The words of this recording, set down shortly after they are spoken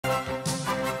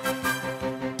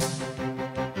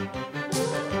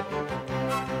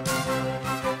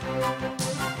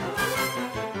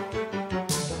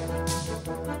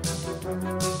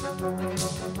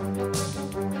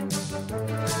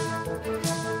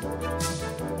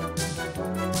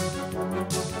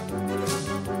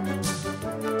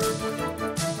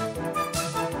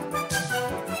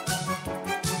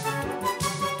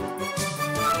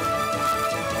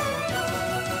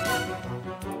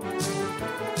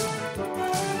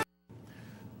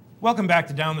Welcome back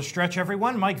to Down the Stretch,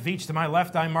 everyone. Mike Veach to my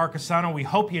left, I'm Mark Asano. We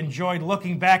hope you enjoyed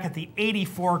looking back at the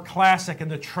 '84 Classic and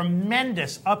the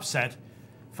tremendous upset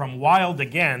from Wild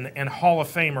again and Hall of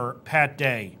Famer Pat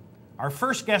Day. Our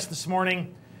first guest this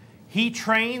morning, he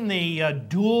trained the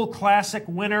dual Classic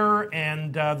winner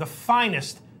and the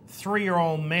finest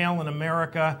three-year-old male in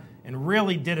America and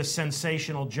really did a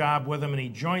sensational job with him, and he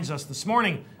joins us this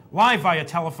morning live via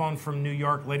telephone from New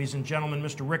York, ladies and gentlemen,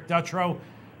 Mr. Rick Dutrow.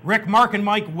 Rick, Mark, and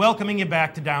Mike welcoming you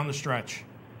back to Down the Stretch.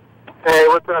 Hey,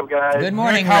 what's up, guys? Good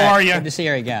morning, Rick. How Rick. are you? Good to see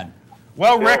you again.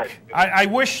 Well, Good. Rick, I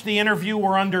wish the interview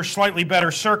were under slightly better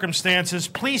circumstances.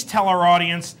 Please tell our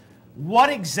audience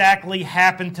what exactly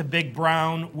happened to Big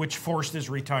Brown which forced his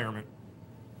retirement.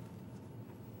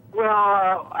 Well,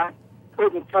 I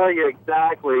couldn't tell you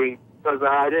exactly because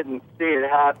I didn't see it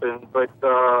happen, but,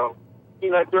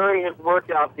 during his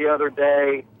workout the other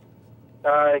day,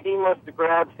 he must have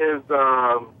grabbed his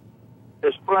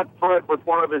front foot with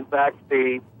one of his back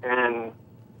feet and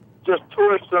just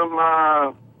tore some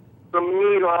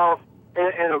meat off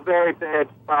in a very bad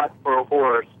spot for a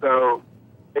horse. So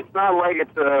it's not like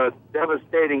it's a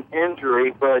devastating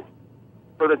injury, but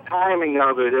for the timing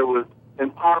of it, it was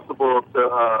impossible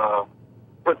to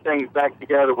put things back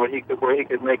together where he could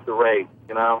make the race.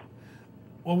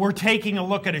 Well, we're taking a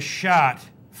look at a shot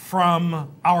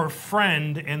from our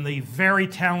friend and the very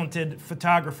talented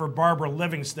photographer Barbara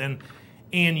Livingston,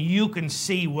 and you can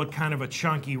see what kind of a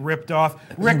chunk he ripped off.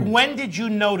 Rick, when did you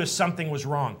notice something was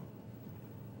wrong?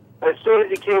 As soon as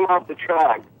he came off the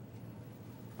track,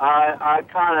 I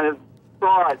kind of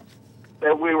thought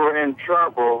that we were in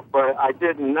trouble, but I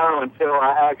didn't know until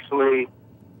I actually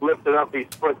lifted up his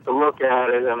foot to look at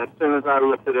it, and as soon as I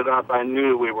lifted it up, I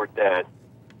knew we were dead.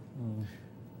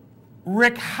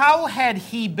 Rick, how had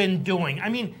he been doing? I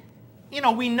mean,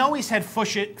 we know he's had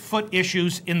foot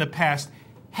issues in the past.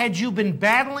 Had you been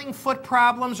battling foot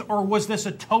problems, or was this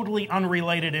a totally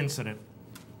unrelated incident?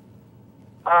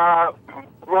 Well,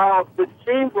 it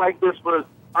seems like this was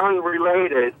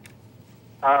unrelated,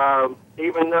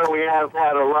 even though we have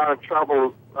had a lot of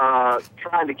trouble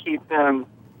trying to keep him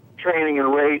training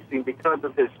and racing because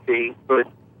of his feet. But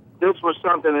this was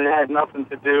something that had nothing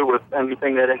to do with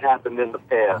anything that had happened in the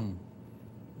past.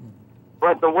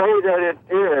 But the way that it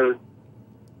is,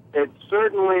 it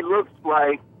certainly looks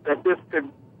like that this could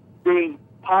be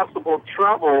possible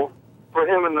trouble for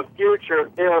him in the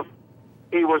future if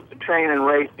he was to train and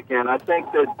race again. I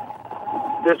think that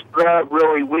this grab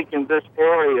really weakened this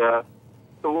area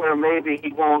to where maybe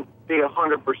he won't be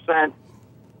 100%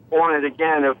 on it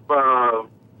again if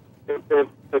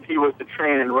he was to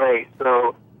train and race.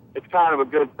 So it's kind of a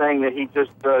good thing that he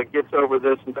just gets over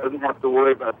this and doesn't have to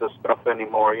worry about this stuff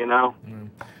anymore,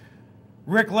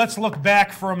 Rick, let's look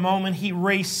back for a moment. He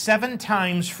raced 7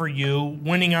 times for you,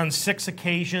 winning on 6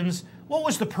 occasions. What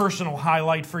was the personal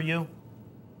highlight for you?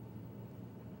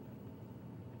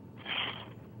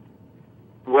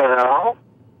 Well,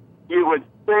 you would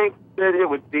think that it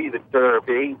would be the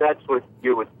Derby. That's what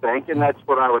you would think, and that's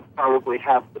what I would probably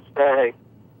have to say.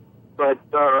 But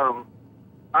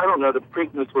I don't know. The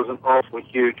Preakness was an awfully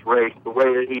huge race. The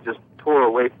way that he just tore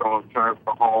away from him, turned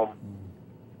for home.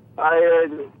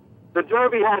 The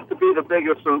Derby has to be the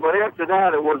biggest one, but after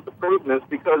that it was the Preakness,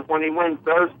 because when he wins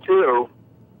those two,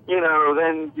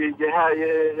 then you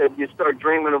start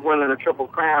dreaming of winning a Triple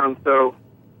Crown. So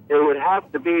it would have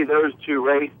to be those 2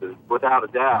 races, without a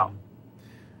doubt.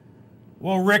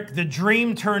 Well, Rick, the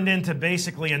dream turned into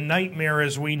basically a nightmare,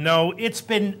 as we know. It's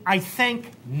been, I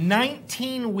think,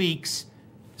 19 weeks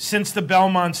since the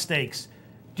Belmont Stakes.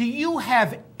 Do you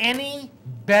have any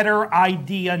better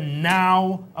idea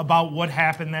now about what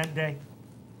happened that day?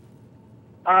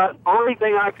 Only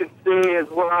thing I could see is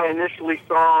what I initially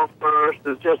saw first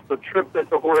is just the trip that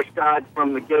the horse got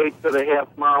from the gate to the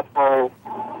half-mile pole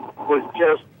was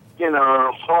just,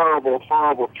 a horrible,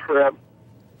 horrible trip.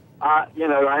 I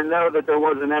know that there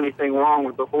wasn't anything wrong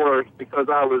with the horse because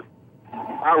I was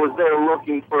there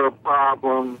looking for a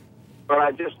problem, but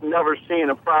I just never seen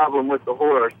a problem with the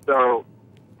horse. So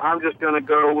I'm just going to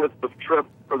go with the trip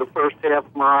for the first half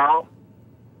mile.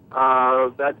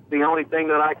 That's the only thing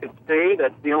that I could see.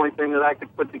 That's the only thing that I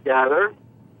could put together.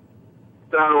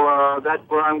 So that's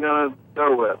what I'm going to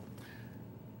go with.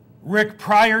 Rick,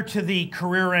 prior to the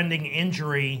career-ending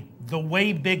injury, the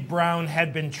way Big Brown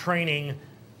had been training,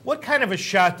 what kind of a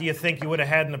shot do you think you would have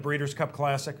had in the Breeders' Cup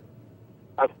Classic?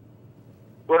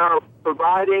 Well,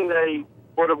 providing they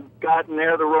would have gotten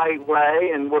there the right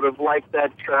way and would have liked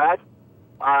that track,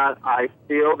 I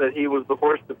feel that he was the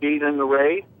horse to beat in the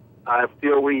race. I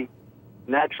feel we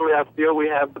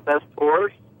have the best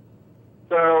horse.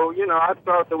 So, I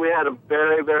thought that we had a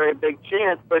very, very big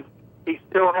chance, but he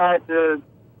still had to,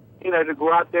 to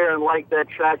go out there and like that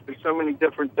track. There's so many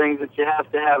different things that you have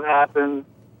to have happen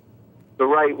the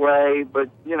right way, but,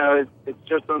 it's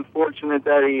just unfortunate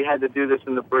that he had to do this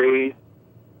in the breeze.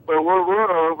 But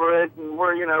we're over it, and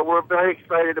we're very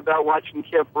excited about watching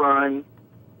Kip run.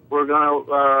 We're going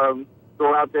to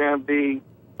go out there and be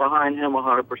behind him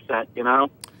 100%,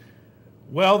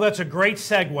 Well, that's a great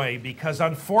segue because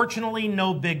unfortunately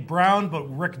no Big Brown, but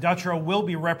Rick Dutrow will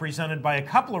be represented by a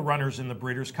couple of runners in the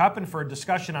Breeders' Cup, and for a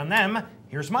discussion on them,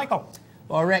 here's Michael.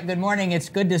 Well, Rick, good morning. It's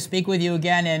good to speak with you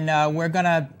again, and we're going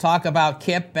to talk about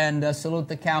Kip and salute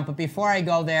the count. But before I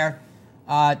go there,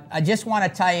 I just want to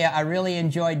tell you I really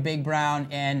enjoyed Big Brown,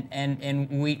 and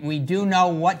we do know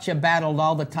what you battled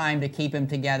all the time to keep him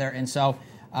together. And so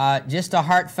just a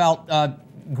heartfelt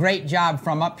great job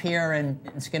from up here in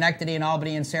Schenectady and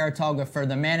Albany and Saratoga for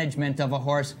the management of a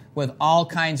horse with all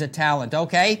kinds of talent,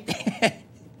 okay?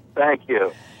 Thank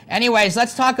you. Anyways,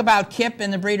 let's talk about Kip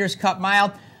in the Breeders' Cup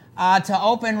Mile. To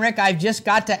open, Rick, I've just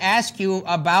got to ask you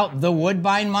about the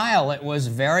Woodbine Mile. It was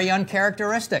very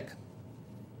uncharacteristic.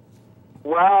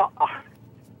 Well,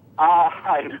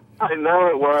 I know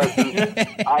it was.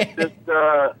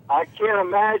 I can't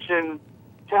imagine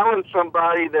telling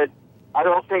somebody that I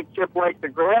don't think Kip liked the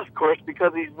grass course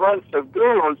because he's run so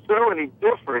good on so many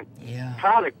different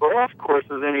kind of grass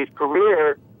courses in his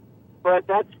career. But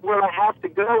that's what I have to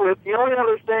go with. The only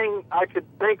other thing I could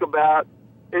think about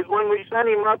is when we sent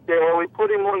him up there, we put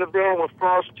him on the van with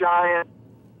Frost Giant.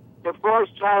 The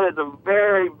Frost Giant is a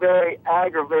very, very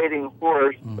aggravating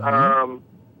horse. Mm-hmm.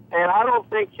 And I don't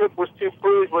think Kip was too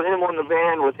pleased with him on the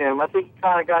van with him. I think he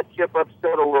kind of got Kip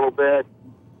upset a little bit.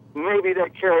 Maybe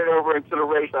that carried over into the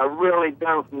race. I really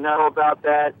don't know about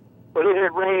that. But it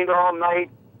had rained all night,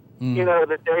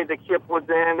 the day that Kip was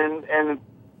in. And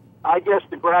I guess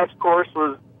the grass course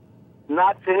was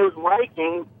not to his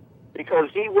liking because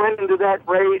he went into that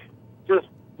race just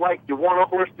like you want a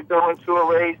horse to go into a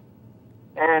race.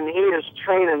 And he is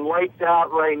training lights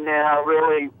out right now.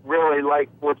 Really, really like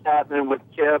what's happening with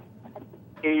Kip.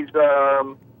 He's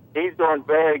doing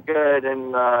very good,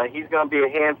 and he's going to be a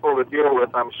handful to deal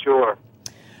with, I'm sure.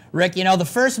 Rick, the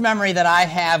first memory that I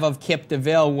have of Kip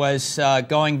DeVille was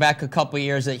going back a couple of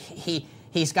years.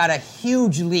 He's got a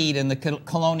huge lead in the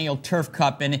Colonial Turf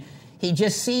Cup, and he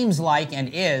just seems like and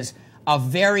is a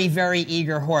very, very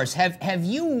eager horse. Have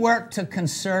you worked to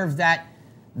conserve that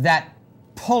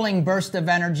pulling burst of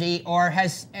energy, or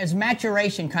has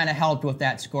maturation kind of helped with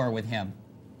that score with him?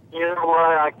 You know what?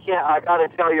 I got to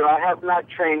tell you, I've not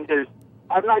trained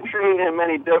him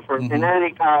any different in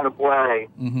any kind of way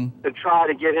to try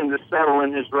to get him to settle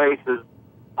in his races.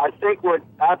 I think what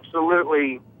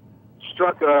absolutely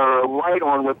struck a light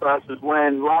on with us is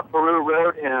when La Peroux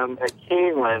rode him at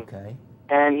Keeneland,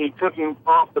 and he took him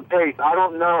off the pace. I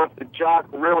don't know if the jock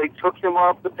really took him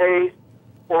off the pace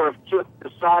or if Kip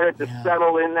decided to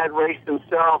settle in that race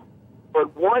himself.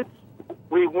 But once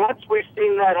we've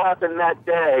seen that happen that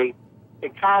day,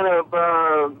 it kind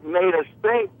of made us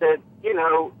think that,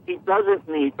 he doesn't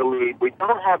need the lead. We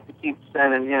don't have to keep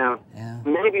sending him. Yeah.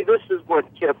 Maybe this is what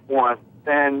Kip wants.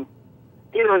 And,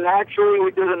 naturally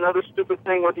we did another stupid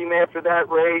thing with him after that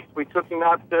race. We took him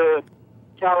out to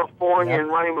California and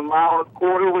ran him a mile and a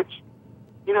quarter, which,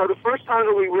 the first time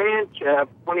that we ran Kip,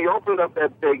 when he opened up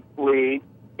that big lead,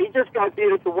 he just got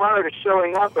beat at the wire to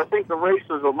showing up. I think the race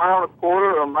was a mile and a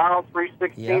quarter or a mile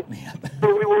 3/16. Yep.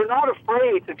 So we were not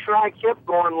afraid to try Kip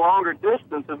going longer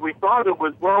distances. We thought it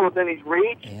was well within his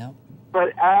reach. Yep.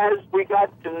 But as we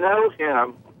got to know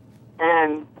him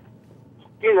and,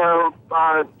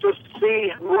 just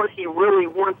see what he really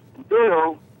wants to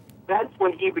do, that's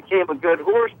when he became a good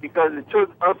horse because it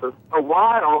took us a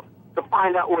while to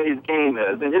find out what his game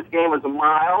is. And his game is a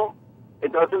mile.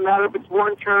 It doesn't matter if it's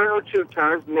one turn or two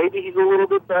turns. Maybe he's a little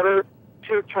bit better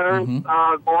 2 turns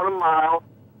on a mile.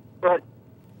 But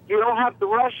you don't have to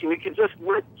rush him. You can just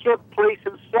let Kip place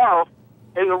himself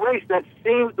in the race. That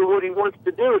seems to what he wants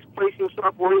to do is place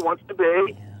himself where he wants to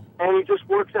be, and he just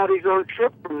works out his own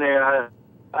trip from there.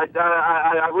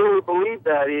 I really believe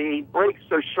that. He breaks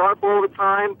so sharp all the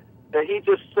time that he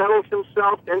just settles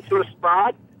himself into a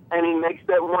spot, and he makes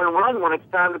that one run when it's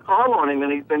time to call on him,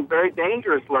 and he's been very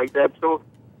dangerous like that. So,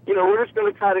 we're just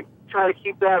going to try to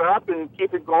keep that up and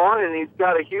keep it going, and he's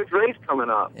got a huge race coming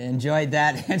up. Enjoyed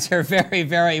that answer very,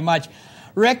 very much.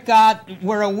 Rick,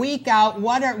 we're a week out.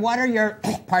 What are your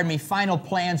final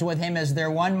plans with him? Is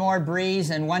there one more breeze,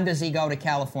 and when does he go to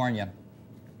California?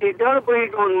 He's going to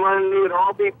breeze on Monday. It'll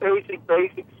all be basic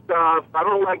stuff. I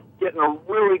don't like getting a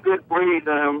really good breeze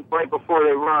in him right before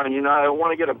they run. I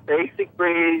want to get a basic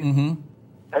breeze,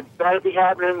 That's got to be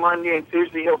happening Monday, and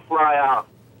Tuesday he'll fly out.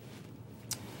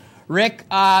 Rick,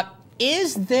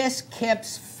 is this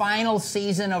Kip's final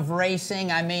season of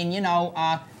racing? I mean,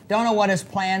 don't know what his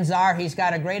plans are. He's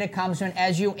got a great accomplishment.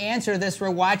 As you answer this,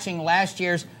 we're watching last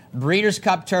year's Breeders'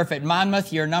 Cup Turf at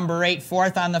Monmouth. You're number 8,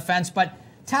 fourth on the fence. But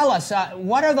tell us,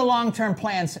 what are the long-term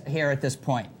plans here at this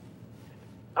point?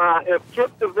 If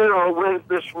Kip DeVito wins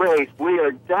this race, we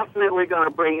are definitely going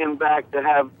to bring him back to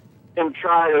have him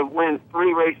try to win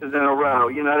 3 races in a row.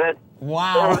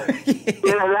 Wow.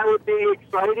 That would be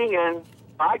exciting, and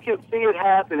I can see it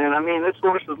happening. I mean, this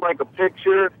horse is like a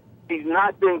picture. He's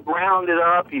not been grounded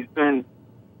up. He's had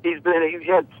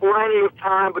plenty of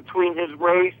time between his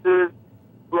races.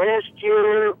 Last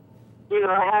year,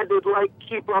 I had to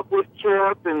keep up with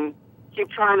Kip and keep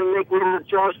trying to make little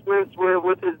adjustments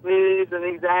with his knees and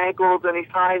his ankles and his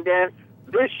hind end.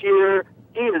 This year,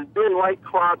 he has been like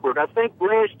clockwork. I think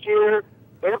last year,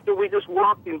 after we just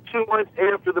walked in 2 months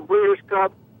after the Breeders'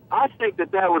 Cup, I think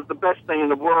that was the best thing in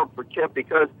the world for Kip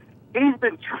because he's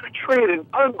been training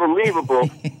unbelievable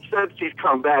since he's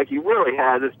come back. He really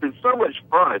has. It's been so much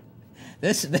fun.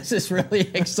 This is really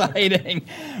exciting.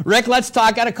 Rick, let's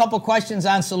talk. Got a couple questions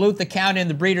on Salute the Count in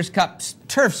the Breeders' Cup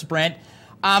Turf Sprint.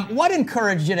 What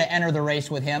encouraged you to enter the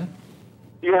race with him?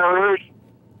 The owners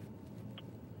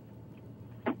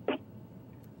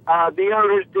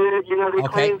did. They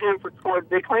claimed him for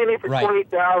Right.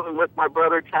 $20,000 with my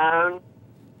brother Town,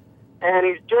 and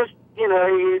he's just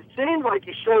it seems like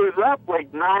he shows up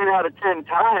 9 out of 10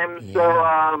 times. Yeah.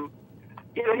 So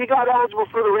he got eligible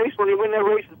for the race when he won that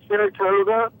race at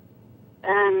Saratoga,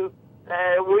 and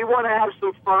we want to have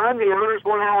some fun. The owners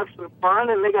want to have some fun,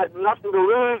 and they got nothing to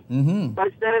lose by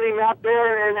sending him out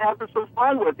there and having some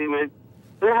fun with him. And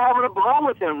they're having a ball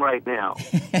with him right now.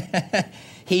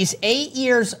 He's 8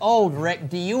 years old, Rick.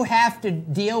 Do you have to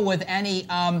deal with any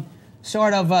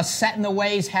sort of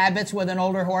set-in-the-ways habits with an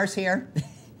older horse here?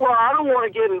 Well, I don't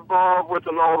want to get involved with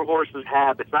an older horse's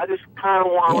habits. I just kind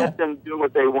of want to let them do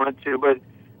what they want to. But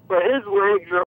his legs are